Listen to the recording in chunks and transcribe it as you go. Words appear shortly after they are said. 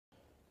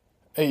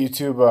Hey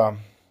YouTube,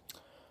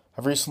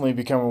 I've recently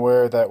become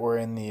aware that we're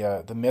in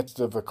the midst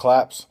of the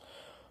collapse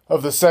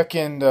of the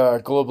second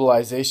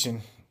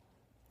globalization.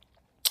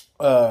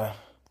 Uh,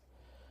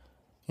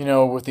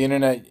 with the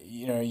internet,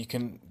 you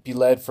can be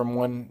led from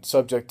one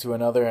subject to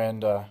another,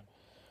 and I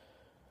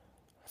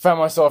found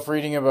myself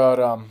reading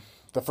about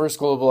the first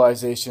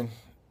globalization,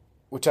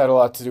 which had a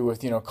lot to do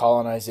with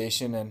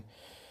colonization, and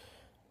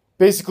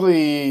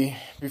basically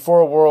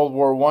before World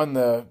War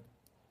I,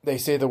 they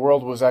say the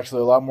world was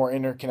actually a lot more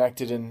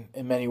interconnected in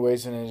many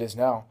ways than it is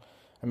now.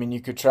 I mean,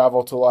 you could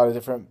travel to a lot of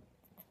different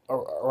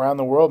around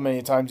the world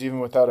many times even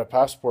without a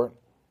passport,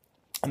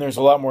 and there's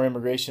a lot more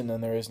immigration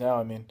than there is now.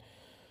 I mean,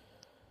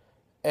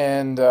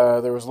 and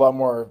there was a lot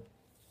more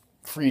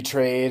free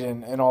trade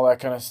and all that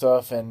kind of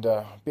stuff. And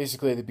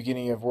basically, the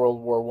beginning of World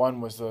War I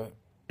was the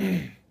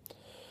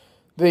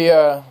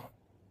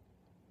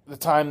the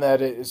time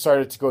that it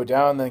started to go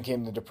down. Then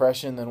came the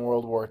Depression, then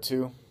World War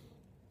II.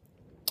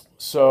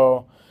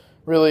 So,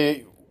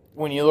 really,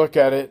 when you look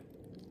at it,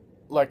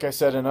 like I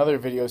said in other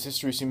videos,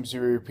 history seems to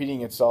be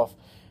repeating itself.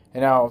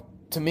 And now,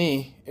 to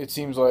me, it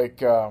seems like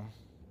the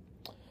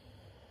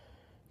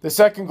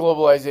second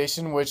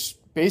globalization, which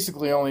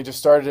basically only just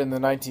started in the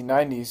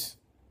 1990s,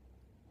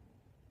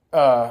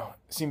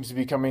 seems to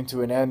be coming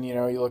to an end.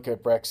 You look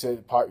at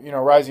Brexit,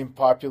 rising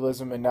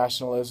populism and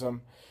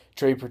nationalism,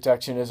 trade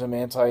protectionism,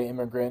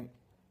 anti-immigrant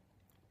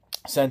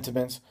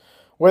sentiments.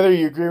 Whether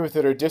you agree with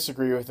it or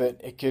disagree with it,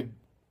 it could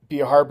be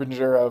a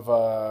harbinger of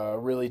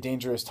really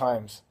dangerous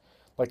times.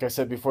 Like I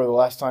said before, the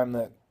last time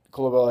that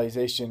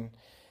globalization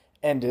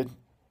ended,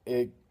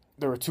 there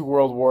were two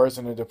world wars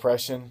and a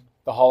depression,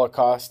 the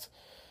Holocaust.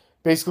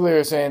 Basically,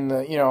 they're saying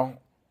that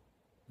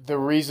the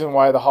reason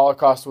why the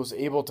Holocaust was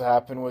able to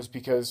happen was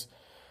because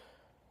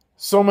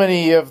so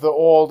many of the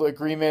old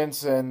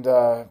agreements and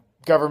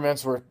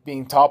governments were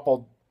being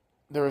toppled.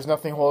 There was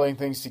nothing holding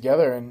things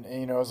together, and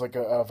it was like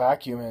a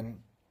vacuum, and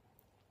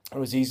it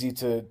was easy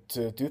to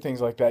do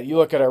things like that. You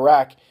look at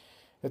Iraq,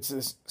 it's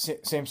the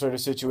same sort of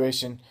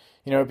situation.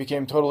 It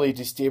became totally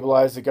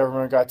destabilized. The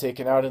government got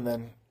taken out, and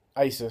then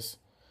ISIS.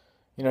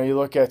 You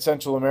look at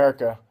Central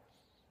America,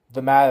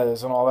 the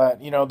Matas and all that.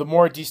 The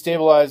more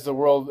destabilized the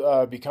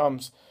world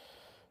becomes,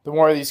 the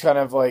more these kind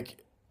of like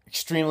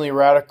extremely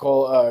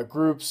radical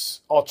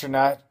groups,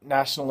 ultra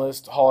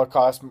nationalist,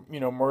 Holocaust,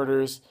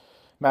 murders,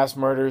 mass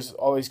murders,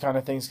 all these kind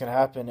of things can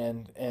happen,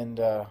 and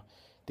the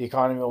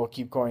economy will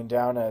keep going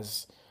down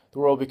as the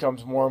world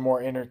becomes more and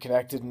more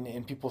interconnected,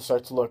 and people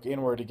start to look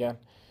inward again.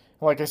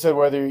 And like I said,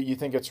 whether you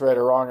think it's right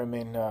or wrong, I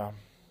mean,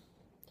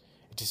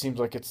 it just seems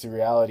like it's the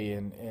reality,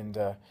 and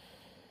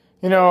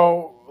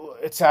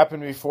it's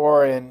happened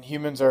before, and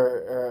humans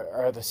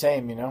are the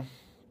same.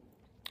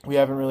 We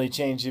haven't really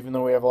changed, even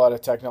though we have a lot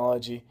of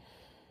technology.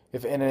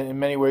 If in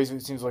many ways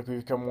it seems like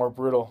we've become more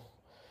brutal.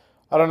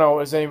 I don't know.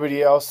 Does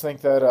anybody else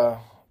think that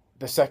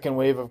the second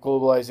wave of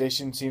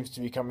globalization seems to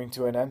be coming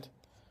to an end?